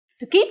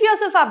To keep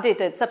yourself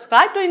updated,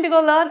 subscribe to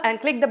Indigolearn and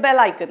click the bell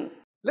icon.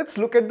 Let's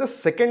look at the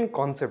second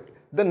concept.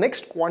 The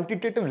next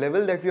quantitative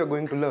level that we are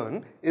going to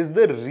learn is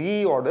the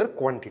reorder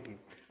quantity.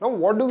 Now,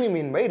 what do we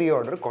mean by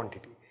reorder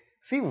quantity?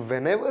 See,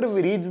 whenever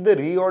we reach the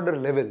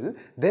reorder level,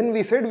 then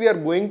we said we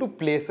are going to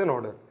place an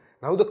order.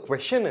 Now, the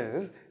question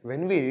is,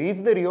 when we reach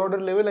the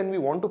reorder level and we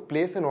want to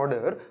place an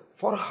order,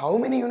 for how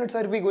many units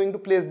are we going to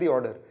place the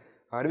order?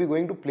 Are we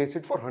going to place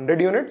it for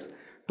 100 units,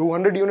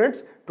 200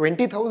 units,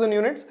 20,000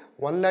 units,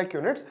 1 lakh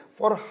units?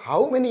 For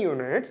how many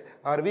units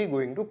are we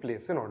going to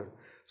place an order?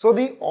 So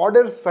the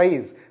order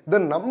size, the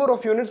number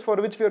of units for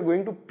which we are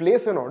going to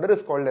place an order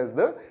is called as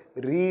the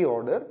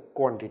reorder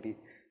quantity.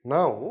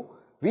 Now,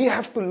 we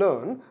have to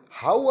learn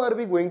how are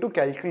we going to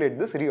calculate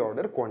this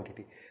reorder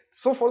quantity.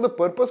 So for the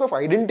purpose of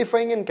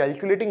identifying and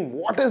calculating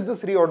what is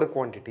this reorder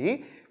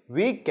quantity,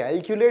 we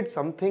calculate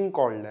something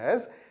called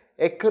as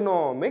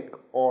economic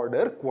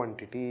order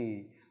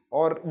quantity,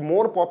 or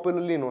more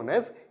popularly known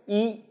as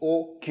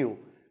EOQ.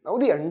 Now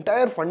the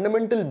entire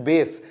fundamental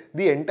base,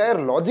 the entire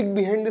logic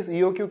behind this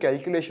EOQ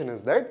calculation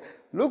is that,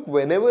 look,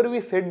 whenever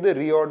we set the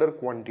reorder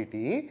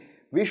quantity,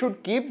 we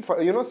should keep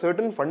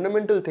certain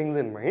fundamental things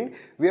in mind.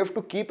 We have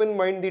to keep in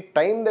mind the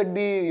time that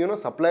the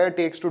supplier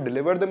takes to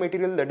deliver the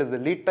material, that is the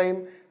lead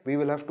time. We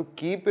will have to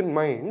keep in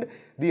mind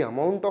the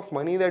amount of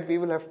money that we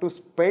will have to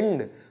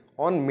spend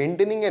on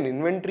maintaining an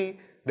inventory.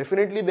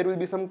 Definitely there will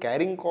be some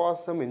carrying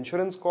cost, some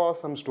insurance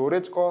cost, some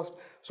storage cost.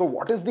 So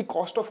what is the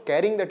cost of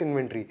carrying that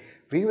inventory?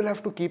 We will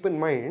have to keep in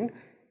mind,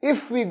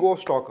 if we go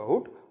stock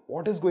out,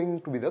 what is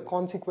going to be the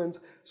consequence?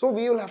 So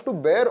we will have to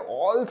bear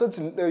all such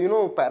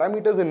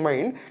parameters in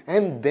mind,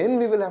 and then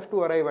we will have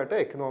to arrive at an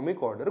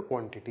economic order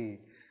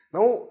quantity.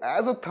 Now,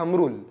 as a thumb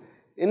rule,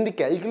 in the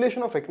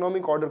calculation of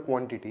economic order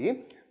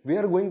quantity, we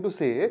are going to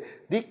say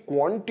the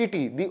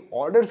quantity, the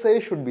order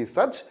size should be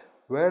such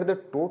where the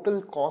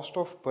total cost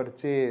of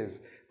purchase,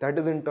 that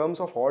is in terms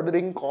of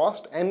ordering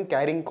cost and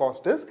carrying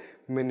cost, is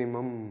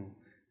minimum.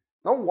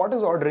 Now, what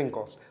is ordering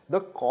cost? The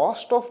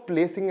cost of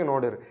placing an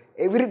order.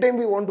 Every time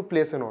we want to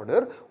place an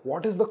order,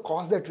 what is the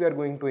cost that we are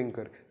going to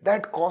incur?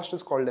 That cost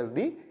is called as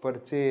the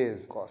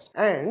purchase cost.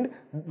 And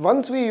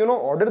once we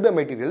order the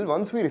material,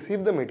 once we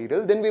receive the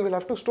material, then we will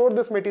have to store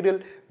this material.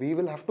 We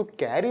will have to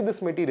carry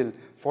this material.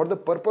 For the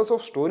purpose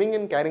of storing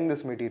and carrying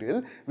this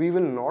material, we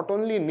will not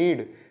only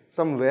need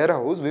some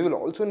warehouse, we will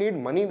also need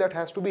money that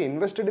has to be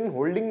invested in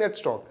holding that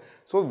stock.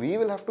 So we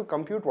will have to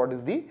compute what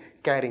is the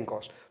carrying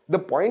cost. The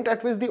point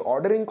at which the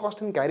ordering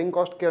cost and carrying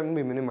cost can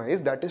be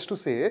minimized, that is to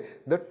say,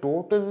 the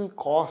total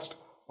cost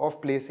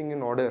of placing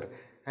an order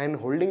and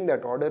holding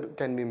that order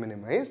can be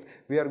minimized.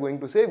 We are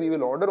going to say we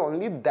will order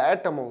only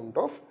that amount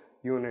of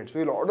units.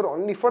 We will order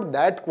only for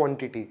that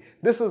quantity.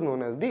 This is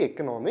known as the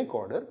economic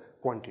order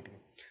quantity.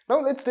 Now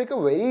let's take a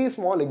very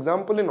small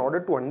example in order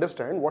to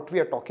understand what we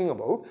are talking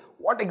about.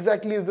 What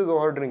exactly is this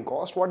ordering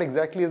cost? What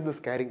exactly is this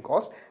carrying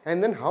cost?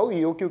 And then how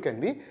EOQ can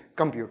be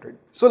computed.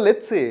 So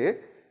let's say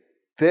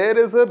there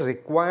is a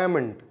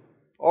requirement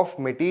of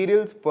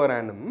materials per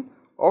annum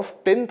of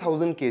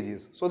 10,000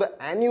 kgs. So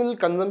the annual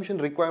consumption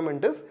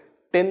requirement is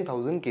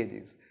 10,000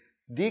 kgs.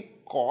 The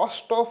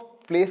cost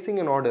of placing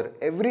an order,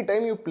 every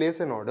time you place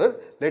an order,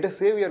 let us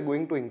say we are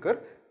going to incur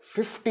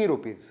 50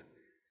 rupees.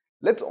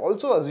 Let's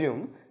also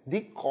assume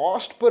the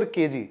cost per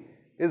kg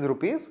is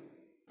rupees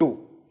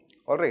 2.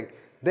 Alright,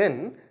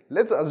 then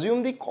let's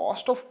assume the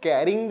cost of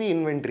carrying the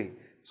inventory,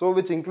 so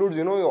which includes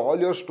all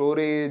your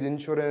storage,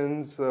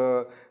 insurance,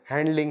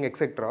 handling,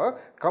 etc.,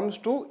 comes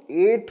to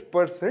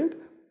 8%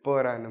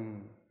 per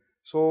annum.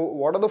 So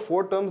what are the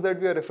 4 terms that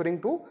we are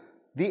referring to?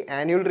 The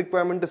annual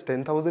requirement is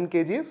 10,000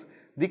 kgs,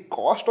 the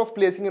cost of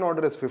placing an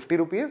order is 50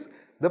 rupees,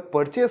 the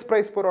purchase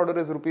price per order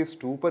is rupees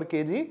 2 per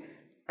kg,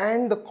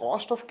 and the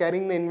cost of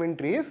carrying the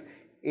inventory is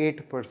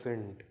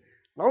 8%.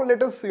 Now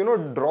let us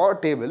draw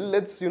a table.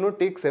 Let's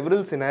take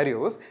several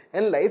scenarios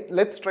and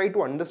let's try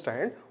to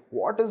understand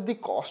what is the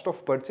cost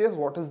of purchase,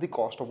 what is the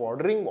cost of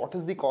ordering, what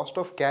is the cost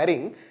of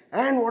carrying,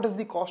 and what is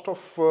the cost of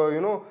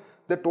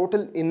the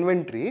total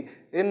inventory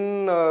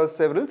in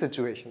several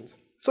situations.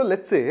 So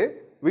let's say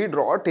we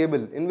draw a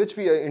table in which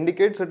we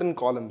indicate certain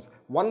columns.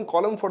 One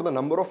column for the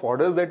number of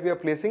orders that we are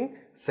placing,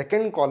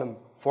 second column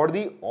for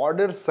the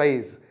order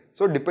size.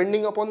 So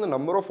depending upon the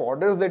number of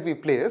orders that we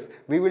place,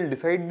 we will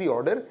decide the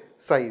order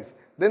size.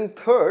 Then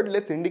third,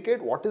 let's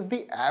indicate what is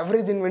the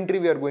average inventory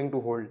we are going to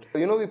hold.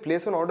 We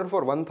place an order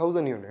for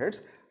 1000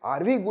 units.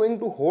 Are we going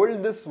to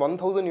hold this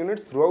 1000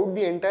 units throughout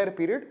the entire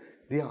period?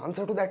 The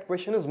answer to that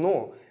question is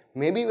no.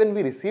 Maybe when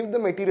we receive the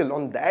material,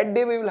 on that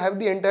day we will have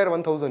the entire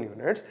 1000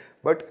 units.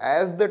 But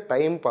as the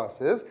time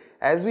passes,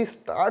 as we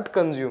start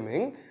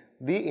consuming,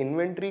 the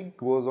inventory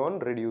goes on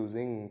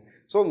reducing.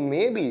 So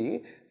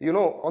maybe,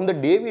 on the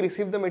day we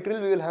receive the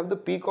material, we will have the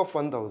peak of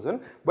 1000,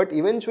 but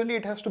eventually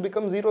it has to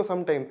become 0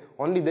 sometime.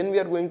 Only then we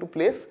are going to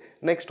place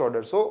next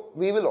order. So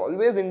we will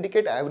always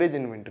indicate average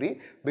inventory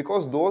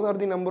because those are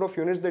the number of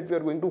units that we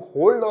are going to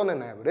hold on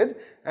an average,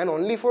 and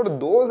only for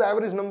those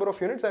average number of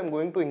units I am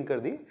going to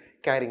incur the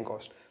carrying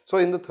cost. So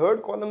in the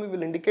third column we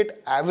will indicate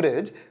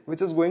average,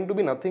 which is going to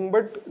be nothing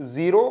but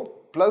 0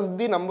 plus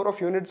the number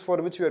of units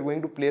for which we are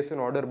going to place an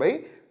order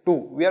by 2.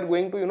 We are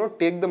going to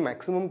take the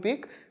maximum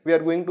peak, we are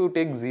going to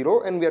take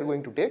 0, and we are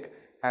going to take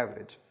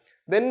average.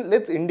 Then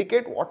let's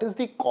indicate what is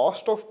the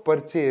cost of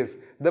purchase,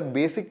 the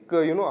basic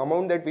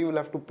amount that we will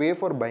have to pay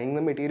for buying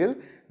the material.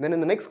 Then in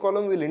the next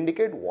column we'll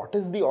indicate what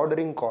is the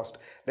ordering cost.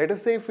 Let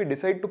us say if we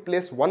decide to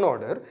place one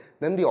order,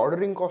 then the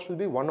ordering cost will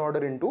be one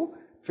order into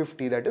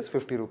 50, that is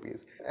 50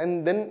 rupees.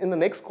 And then in the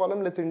next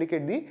column let's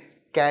indicate the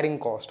carrying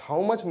cost,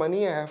 how much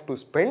money I have to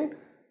spend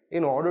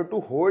in order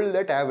to hold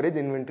that average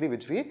inventory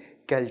which we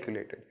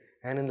calculated.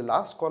 And in the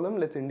last column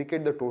let's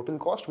indicate the total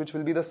cost, which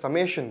will be the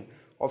summation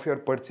of your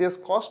purchase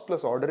cost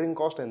plus ordering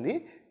cost and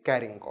the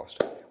carrying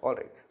cost.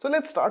 Alright, so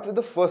let's start with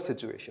the first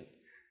situation.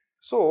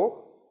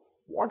 So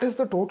what is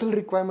the total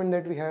requirement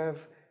that we have?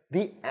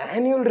 The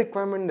annual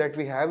requirement that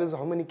we have is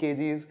how many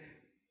kgs?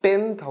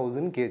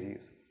 10,000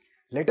 kgs.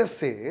 Let us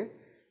say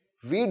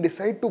we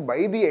decide to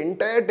buy the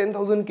entire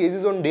 10,000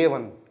 kgs on day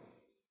 1.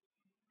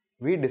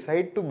 We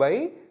decide to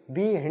buy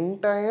the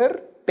entire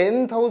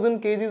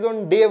 10,000 kgs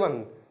on day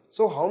 1.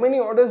 So how many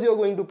orders you are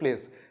going to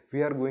place?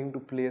 We are going to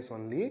place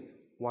only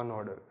one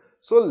order.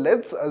 So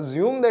let's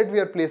assume that we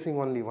are placing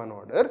only one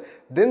order.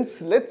 Then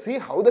let's see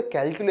how the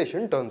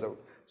calculation turns out.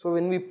 So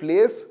when we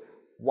place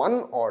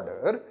one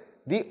order,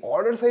 the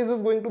order size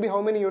is going to be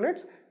how many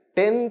units?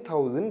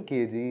 10,000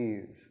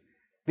 kgs.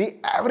 The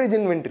average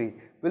inventory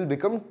will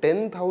become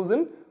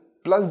 10,000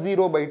 plus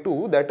 0 by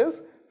 2, that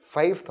is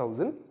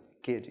 5,000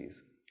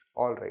 kgs.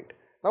 Alright.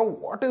 Now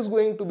what is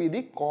going to be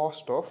the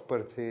cost of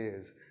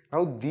purchase?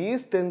 Now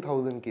these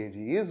 10,000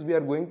 kgs we are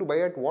going to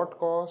buy at what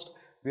cost?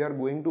 We are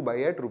going to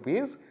buy at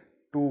rupees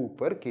 2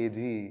 per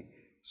kg.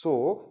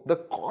 So the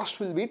cost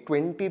will be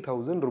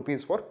 20,000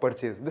 rupees for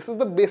purchase. This is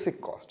the basic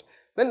cost.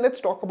 Then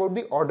let's talk about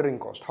the ordering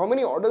cost. How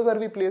many orders are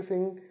we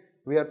placing?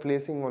 We are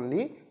placing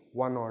only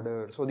one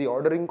order. So the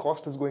ordering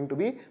cost is going to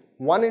be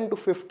 1 into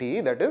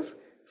 50, that is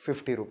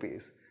 50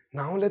 rupees.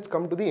 Now let's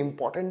come to the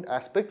important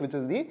aspect, which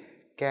is the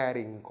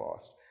carrying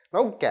cost.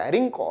 Now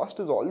carrying cost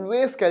is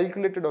always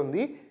calculated on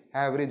the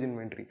average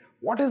inventory.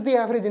 What is the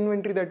average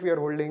inventory that we are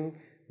holding?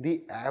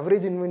 The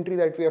average inventory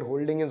that we are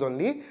holding is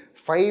only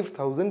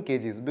 5,000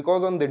 kgs,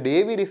 because on the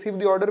day we receive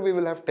the order we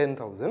will have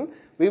 10,000.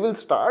 We will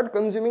start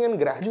consuming and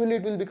gradually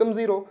it will become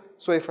 0.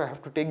 So if I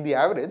have to take the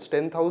average,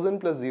 10,000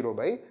 plus 0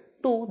 by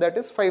 2, that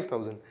is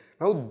 5,000.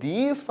 Now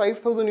these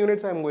 5,000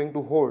 units I am going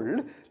to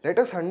hold. Let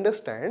us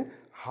understand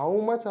how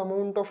much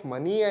amount of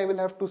money I will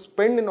have to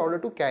spend in order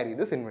to carry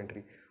this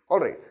inventory.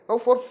 Alright, now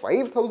for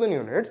 5,000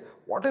 units,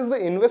 what is the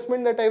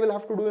investment that I will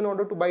have to do in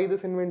order to buy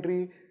this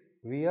inventory?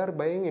 We are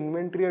buying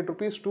inventory at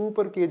rupees 2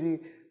 per kg.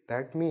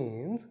 That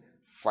means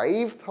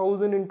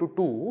 5,000 into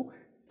 2,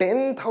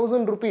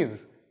 10,000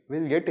 rupees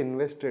will get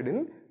invested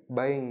in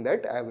buying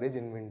that average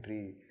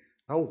inventory.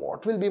 Now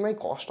what will be my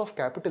cost of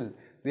capital?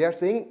 They are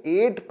saying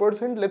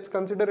 8%, let's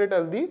consider it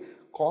as the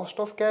cost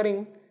of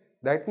carrying.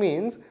 That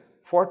means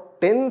for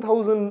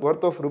 10,000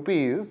 worth of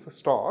rupees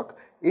stock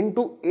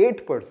into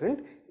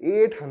 8%,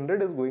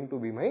 800 is going to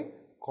be my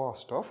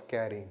cost of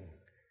carrying.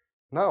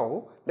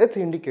 Now let's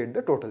indicate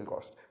the total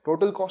cost.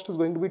 Total cost is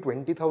going to be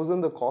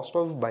 20,000, the cost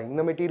of buying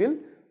the material,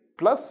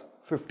 plus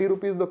 50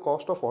 rupees the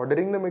cost of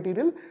ordering the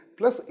material,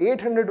 plus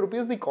 800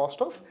 rupees the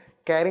cost of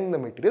carrying the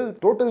material.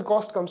 Total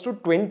cost comes to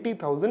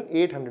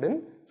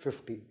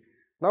 20,850.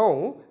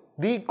 Now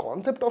the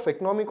concept of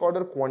economic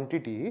order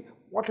quantity,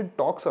 what it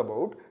talks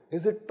about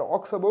is it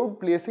talks about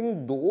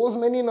placing those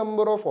many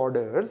number of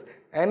orders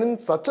and in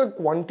such a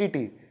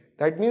quantity.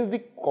 That means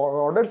the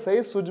order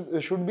size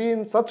should be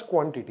in such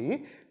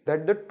quantity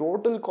that the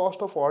total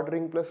cost of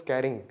ordering plus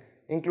carrying,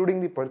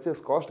 including the purchase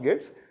cost,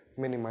 gets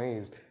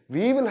minimized.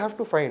 We will have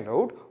to find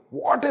out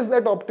what is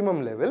that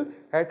optimum level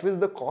at which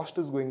the cost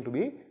is going to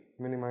be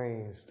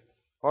minimized.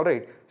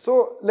 Alright,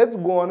 so let's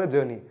go on a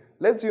journey.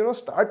 Let's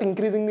start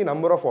increasing the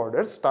number of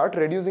orders, start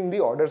reducing the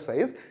order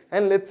size,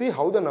 and let's see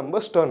how the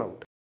numbers turn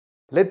out.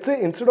 Let's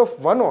say instead of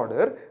one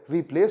order,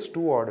 we place 2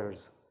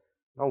 orders.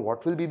 Now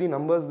what will be the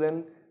numbers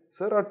then?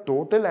 Sir, our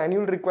total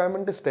annual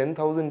requirement is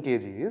 10,000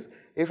 kgs.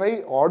 If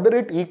I order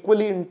it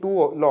equally in 2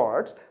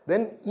 lots,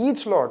 then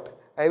each lot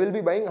I will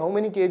be buying how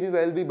many kgs?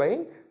 I will be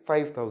buying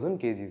 5,000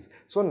 kgs.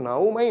 So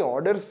now my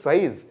order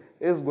size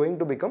is going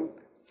to become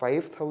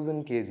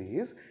 5,000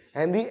 kgs,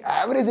 and the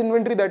average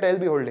inventory that I will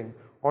be holding.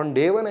 On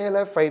day 1 I will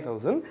have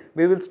 5,000,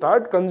 we will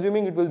start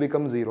consuming, it will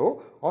become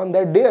 0. On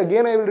that day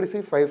again I will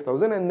receive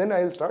 5,000 and then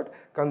I will start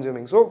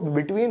consuming. So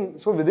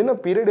within a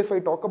period, if I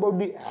talk about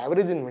the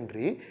average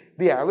inventory,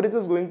 the average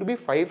is going to be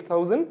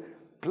 5,000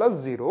 plus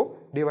 0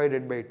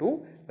 divided by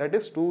 2, that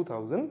is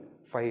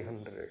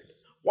 2,500.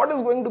 What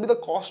is going to be the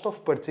cost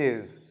of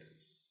purchase?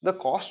 The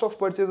cost of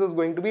purchase is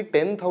going to be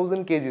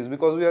 10,000 kgs,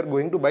 because we are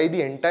going to buy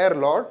the entire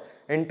lot,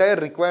 entire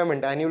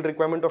requirement, annual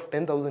requirement of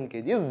 10,000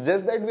 kgs,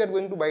 just that we are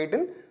going to buy it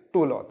in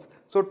 2 lots.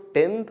 So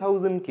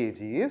 10,000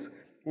 kgs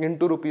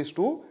into rupees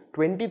 2,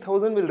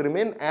 20,000 will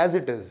remain as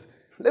it is.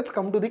 Let's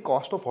come to the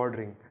cost of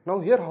ordering. Now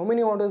here how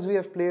many orders we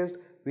have placed?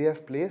 We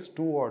have placed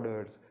 2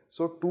 orders.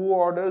 So 2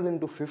 orders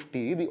into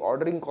 50, the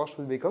ordering cost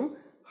will become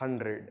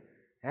 100.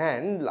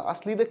 And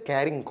lastly, the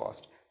carrying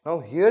cost. Now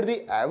here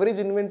the average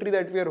inventory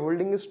that we are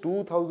holding is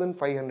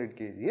 2500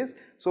 kgs.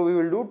 So we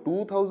will do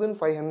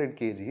 2500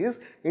 kgs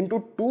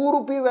into 2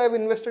 rupees I have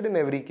invested in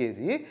every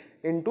kg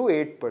into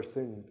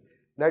 8%.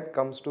 That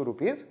comes to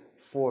rupees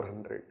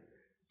 400.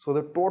 So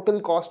the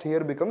total cost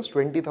here becomes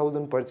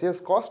 20,000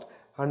 purchase cost,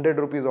 100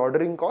 rupees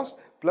ordering cost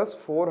plus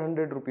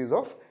 400 rupees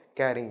of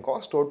carrying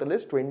cost. Total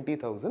is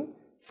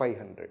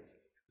 20,500.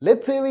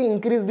 Let's say we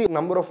increase the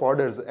number of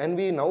orders and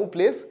we now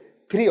place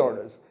 3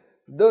 orders.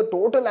 The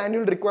total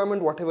annual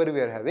requirement whatever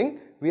we are having,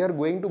 we are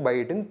going to buy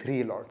it in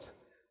 3 lots.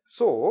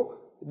 So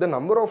the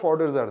number of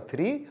orders are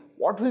 3.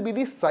 What will be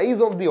the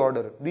size of the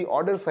order? The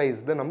order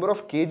size, the number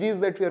of kgs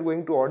that we are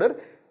going to order,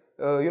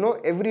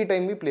 every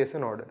time we place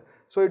an order.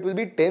 So it will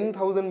be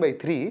 10,000 by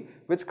 3,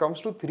 which comes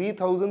to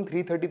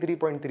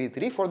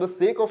 3,333.33. For the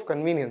sake of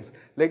convenience,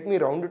 let me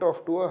round it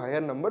off to a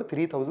higher number,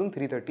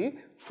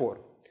 3,334.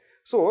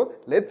 So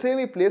let's say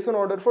we place an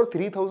order for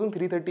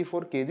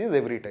 3,334 kgs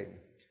every time.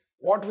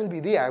 What will be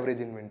the average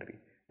inventory?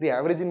 The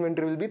average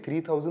inventory will be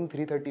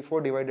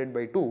 3,334 divided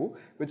by 2,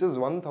 which is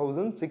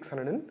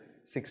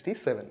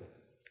 1,667.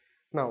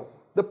 Now,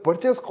 the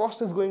purchase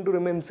cost is going to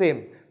remain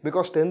same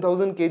because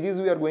 10,000 kgs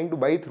we are going to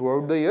buy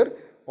throughout the year.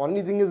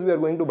 Only thing is we are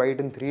going to buy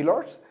it in 3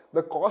 lots.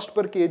 The cost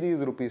per kg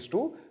is rupees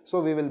 2. So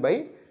we will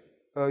buy,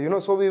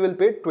 so we will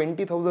pay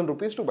 20,000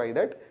 rupees to buy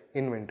that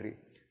inventory.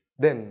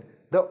 Then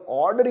the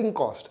ordering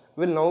cost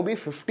will now be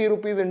 50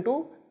 rupees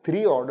into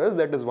 3 orders,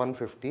 that is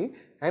 150.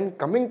 And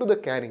coming to the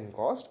carrying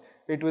cost,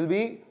 it will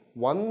be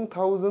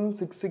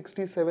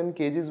 1,667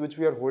 kgs which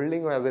we are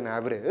holding as an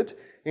average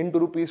into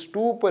rupees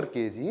 2 per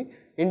kg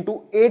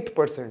into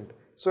 8%.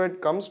 So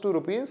it comes to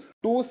rupees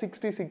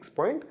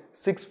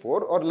 266.64,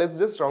 or let's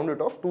just round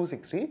it off,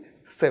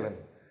 267.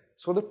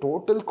 So the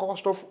total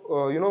cost of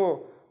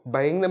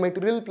buying the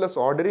material plus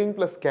ordering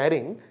plus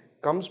carrying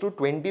comes to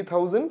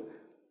 20,000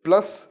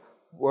 plus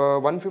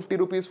 150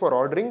 rupees for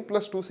ordering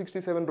plus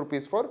 267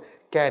 rupees for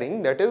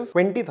carrying, that is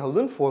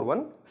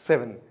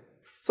 20,417.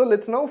 So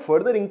let's now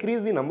further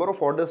increase the number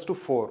of orders to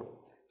 4.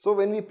 So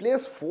when we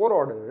place 4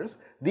 orders,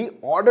 the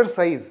order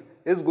size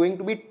is going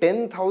to be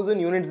 10,000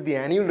 units, the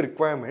annual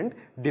requirement,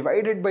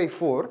 divided by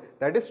 4,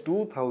 that is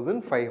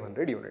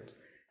 2,500 units.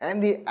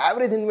 And the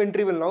average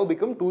inventory will now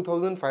become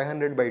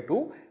 2,500 by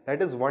 2,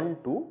 that is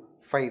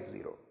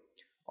 1,250.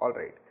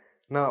 Alright.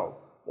 Now,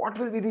 what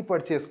will be the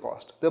purchase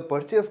cost? The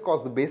purchase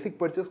cost, the basic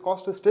purchase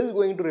cost is still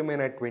going to remain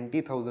at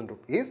 20,000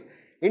 rupees.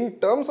 In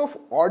terms of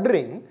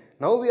ordering,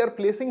 now we are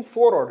placing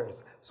 4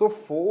 orders. So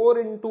 4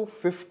 into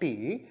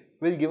 50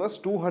 will give us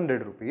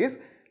 200 rupees.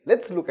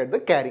 Let's look at the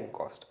carrying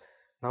cost.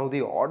 Now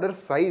the order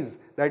size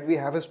that we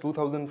have is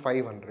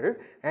 2,500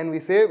 and we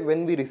say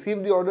when we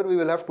receive the order we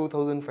will have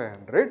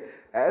 2,500.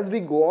 As we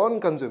go on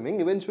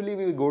consuming, eventually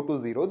we will go to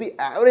 0. The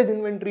average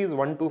inventory is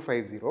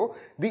 1,250.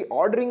 The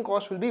ordering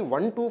cost will be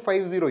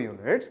 1,250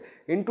 units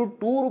into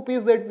 2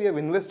 rupees that we have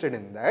invested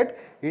in that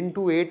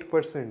into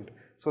 8%.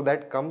 So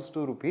that comes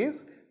to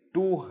rupees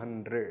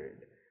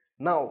 200.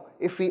 Now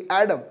if we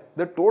add up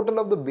the total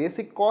of the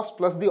basic cost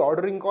plus the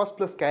ordering cost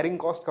plus carrying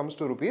cost comes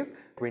to rupees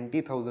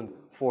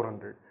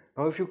 20,400.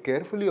 Now if you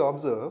carefully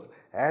observe,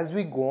 as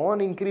we go on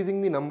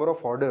increasing the number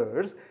of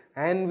orders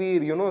and we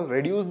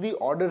reduce the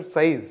order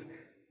size,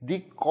 the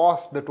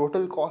cost, the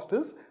total cost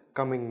is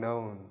coming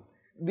down.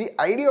 The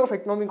idea of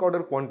economic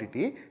order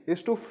quantity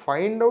is to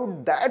find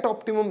out that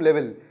optimum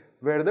level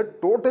where the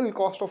total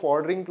cost of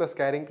ordering plus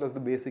carrying plus the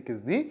basic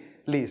is the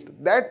least.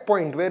 That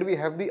point where we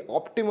have the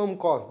optimum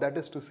cost, that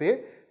is to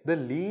say the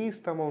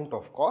least amount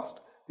of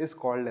cost, is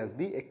called as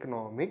the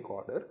economic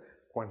order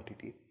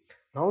quantity.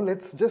 Now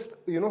let's just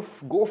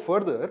go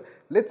further.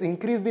 Let's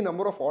increase the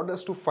number of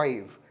orders to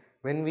 5.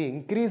 When we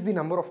increase the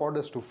number of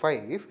orders to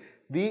 5,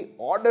 the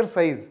order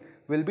size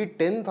will be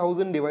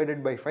 10,000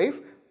 divided by 5,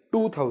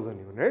 2,000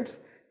 units.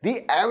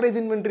 The average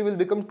inventory will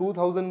become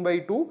 2,000 by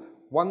 2,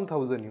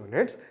 1,000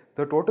 units.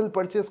 The total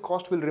purchase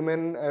cost will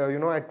remain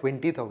at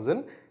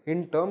 20,000.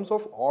 In terms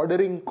of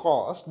ordering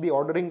cost, the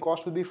ordering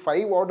cost will be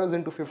 5 orders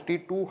into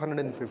 50,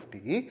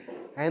 250,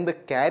 and the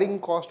carrying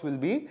cost will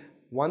be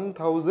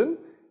 1,000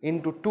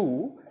 into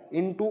 2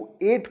 into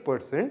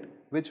 8%,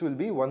 which will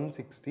be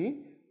 160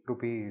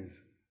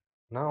 rupees.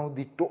 Now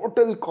the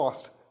total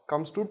cost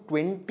comes to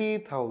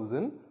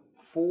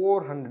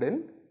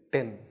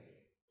 20,410.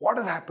 What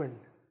has happened?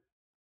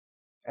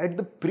 At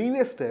the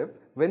previous step,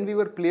 when we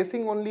were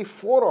placing only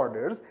 4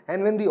 orders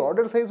and when the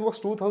order size was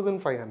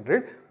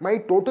 2,500, my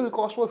total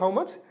cost was how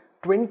much?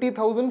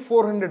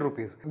 20,400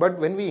 rupees. But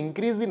when we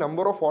increased the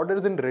number of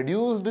orders and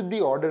reduced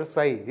the order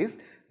size,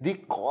 the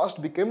cost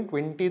became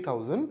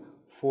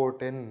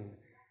 20,410.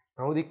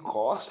 Now the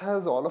cost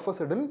has all of a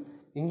sudden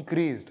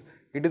increased.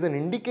 It is an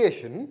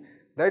indication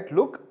that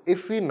look,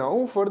 if we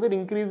now further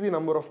increase the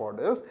number of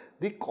orders,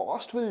 the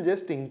cost will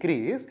just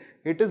increase.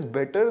 It is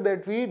better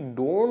that we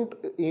don't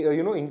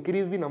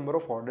increase the number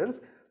of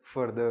orders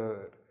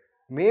further.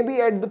 Maybe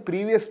at the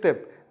previous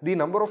step, the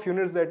number of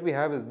units that we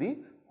have is the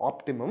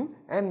optimum,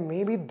 and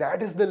maybe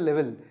that is the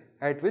level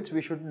at which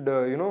we should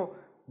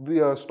we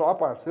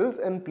stop ourselves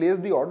and place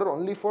the order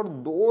only for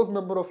those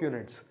number of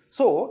units.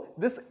 So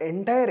this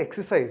entire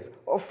exercise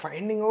of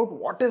finding out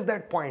what is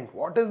that point,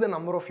 what is the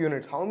number of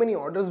units, how many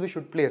orders we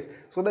should place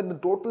so that the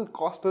total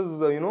cost is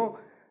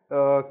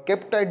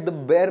kept at the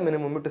bare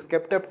minimum, it is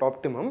kept at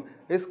optimum,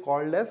 is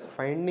called as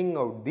finding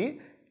out the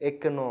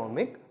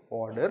economic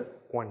order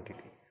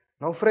quantity.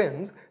 Now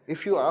friends,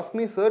 if you ask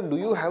me, sir, do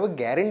you have a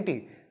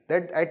guarantee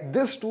that at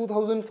this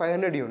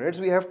 2500 units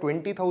we have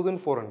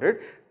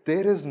 20,400,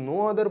 there is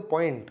no other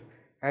point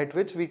at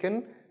which we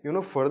can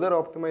further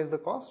optimize the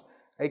cost?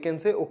 I can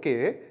say,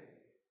 okay,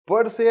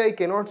 per se I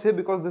cannot say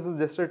because this is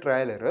just a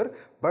trial error,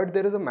 but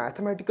there is a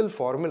mathematical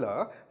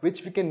formula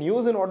which we can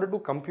use in order to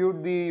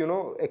compute the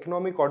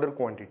economic order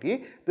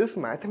quantity. This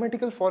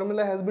mathematical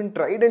formula has been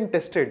tried and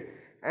tested,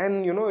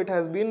 and it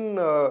has been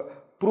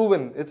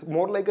proven. It's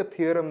more like a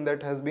theorem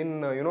that has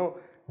been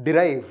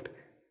derived,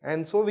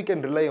 and so we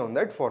can rely on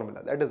that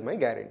formula. That is my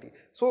guarantee.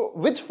 So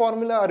which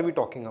formula are we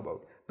talking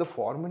about? The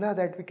formula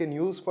that we can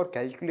use for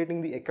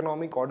calculating the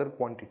economic order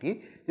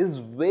quantity is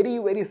very,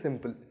 very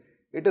simple.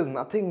 It is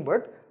nothing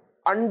but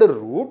under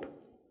root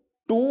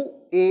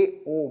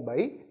 2AO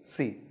by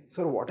C.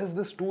 Sir, what is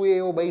this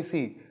 2AO by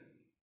C?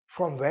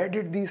 From where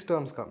did these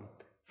terms come?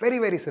 Very,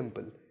 very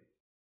simple.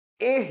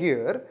 A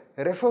here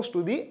refers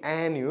to the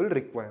annual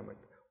requirement.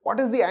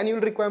 What is the annual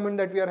requirement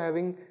that we are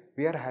having?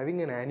 We are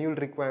having an annual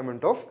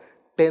requirement of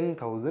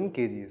 10,000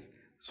 kgs.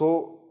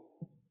 So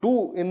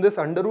 2 in this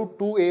under root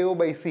 2AO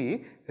by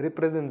C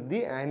represents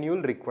the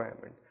annual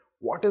requirement.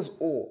 What is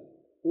O?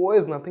 O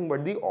is nothing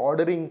but the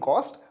ordering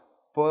cost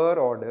per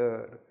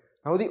order.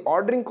 Now the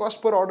ordering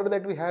cost per order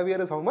that we have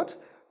here is how much?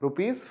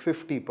 Rupees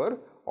 50 per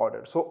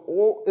order. So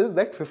O is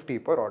that 50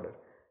 per order.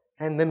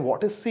 And then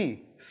what is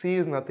C? C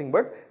is nothing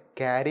but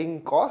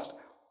carrying cost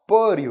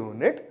per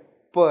unit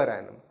per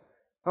annum.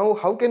 Now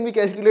how can we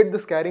calculate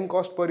this carrying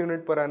cost per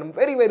unit per annum?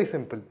 Very, very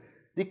simple.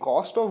 The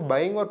cost of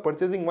buying or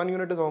purchasing 1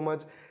 unit is how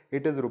much?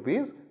 It is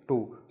rupees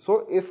 2.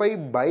 So if I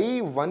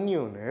buy 1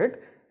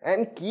 unit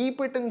and keep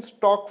it in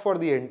stock for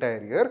the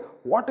entire year,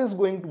 what is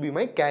going to be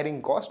my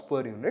carrying cost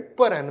per unit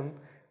per annum?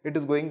 It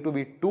is going to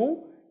be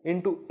 2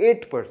 into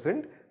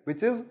 8%,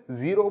 which is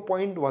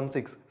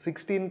 0.16,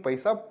 16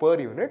 paisa per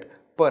unit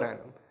per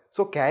annum.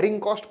 So carrying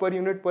cost per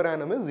unit per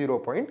annum is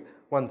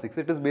 0.16.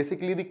 It is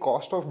basically the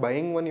cost of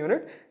buying 1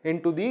 unit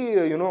into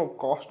the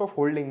cost of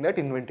holding that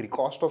inventory,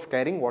 cost of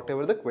carrying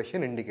whatever the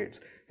question indicates.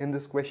 In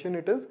this question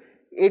it is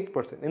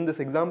 8%. In this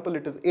example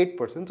it is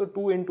 8%. So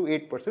 2 into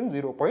 8%,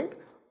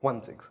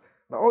 0.16.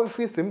 Now if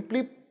we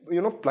simply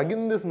plug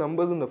in these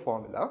numbers in the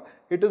formula,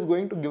 it is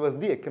going to give us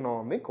the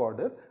economic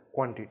order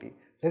quantity.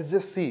 Let's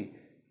just see.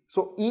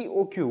 So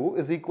EOQ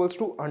is equals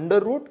to under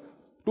root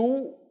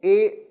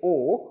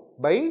 2AO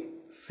by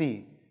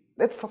C.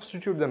 Let's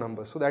substitute the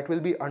numbers. So that will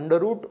be under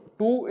root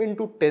 2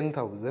 into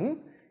 10,000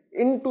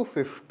 into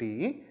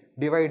 50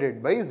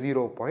 divided by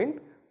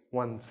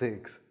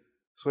 0.16.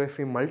 So if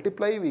we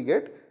multiply, we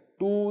get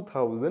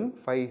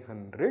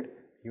 2,500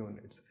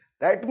 units.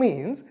 That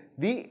means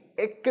the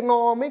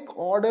economic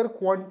order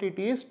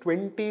quantity is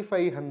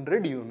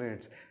 2,500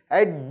 units.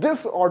 At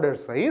this order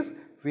size,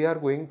 we are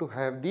going to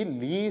have the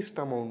least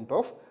amount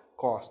of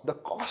cost. The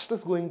cost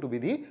is going to be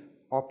the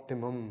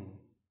optimum.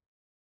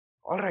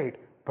 Alright,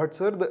 but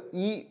sir, the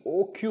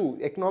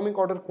EOQ, economic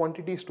order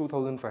quantity, is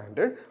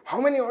 2,500.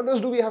 How many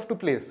orders do we have to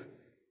place?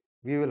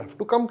 We will have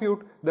to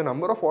compute the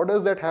number of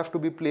orders that have to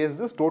be placed.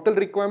 This total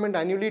requirement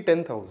annually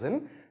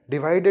 10,000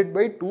 divided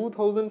by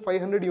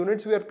 2,500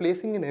 units we are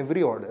placing in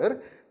every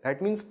order.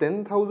 That means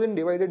 10,000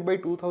 divided by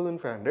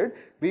 2,500,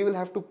 we will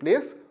have to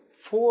place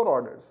 4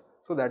 orders.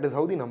 So that is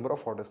how the number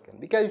of orders can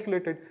be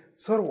calculated.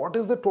 Sir, what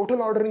is the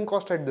total ordering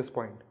cost at this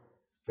point?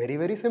 Very,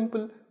 very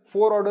simple.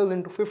 4 orders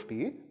into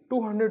 50,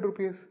 200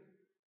 rupees.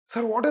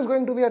 Sir, what is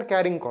going to be our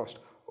carrying cost?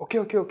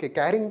 Okay,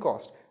 carrying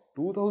cost.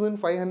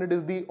 2,500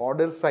 is the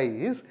order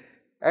size.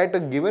 At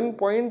a given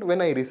point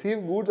when I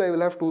receive goods, I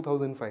will have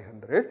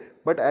 2,500.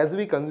 But as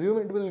we consume,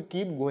 it will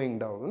keep going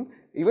down.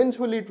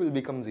 Eventually, it will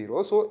become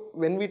 0. So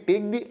when we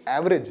take the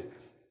average,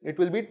 it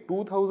will be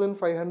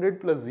 2,500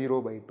 plus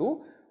 0 by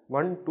 2,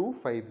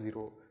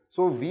 1250.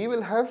 So we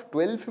will have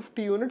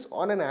 1250 units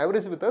on an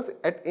average with us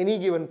at any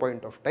given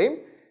point of time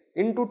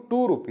into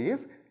 2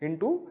 rupees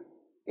into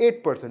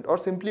 8%, or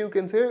simply you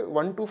can say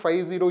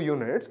 1250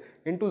 units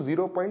into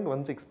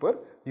 0.16 per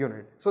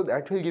unit. So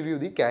that will give you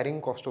the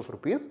carrying cost of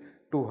rupees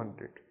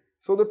 200.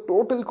 So the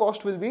total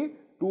cost will be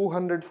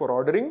 200 for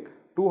ordering,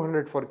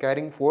 200 for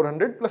carrying,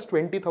 400 plus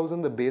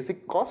 20,000 the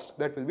basic cost,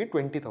 that will be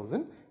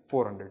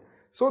 20,400.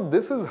 So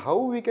this is how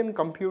we can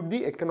compute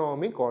the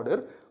economic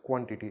order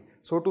quantity.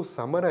 So to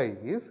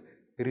summarize,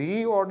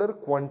 reorder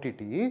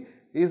quantity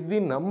is the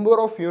number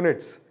of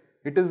units.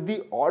 It is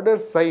the order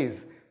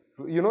size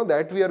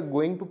that we are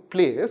going to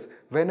place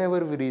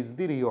whenever we reach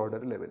the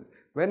reorder level.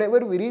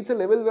 Whenever we reach a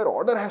level where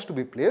order has to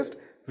be placed,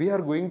 we are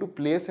going to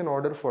place an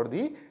order for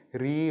the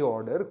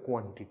reorder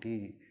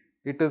quantity.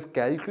 It is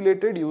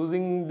calculated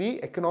using the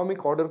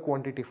economic order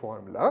quantity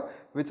formula,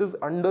 which is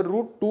under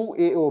root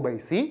 2AO by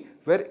C,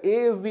 where A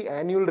is the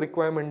annual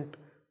requirement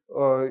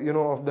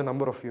of the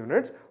number of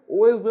units,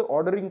 O is the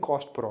ordering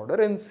cost per order,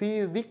 and C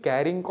is the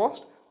carrying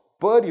cost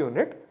per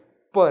unit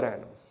per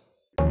annum.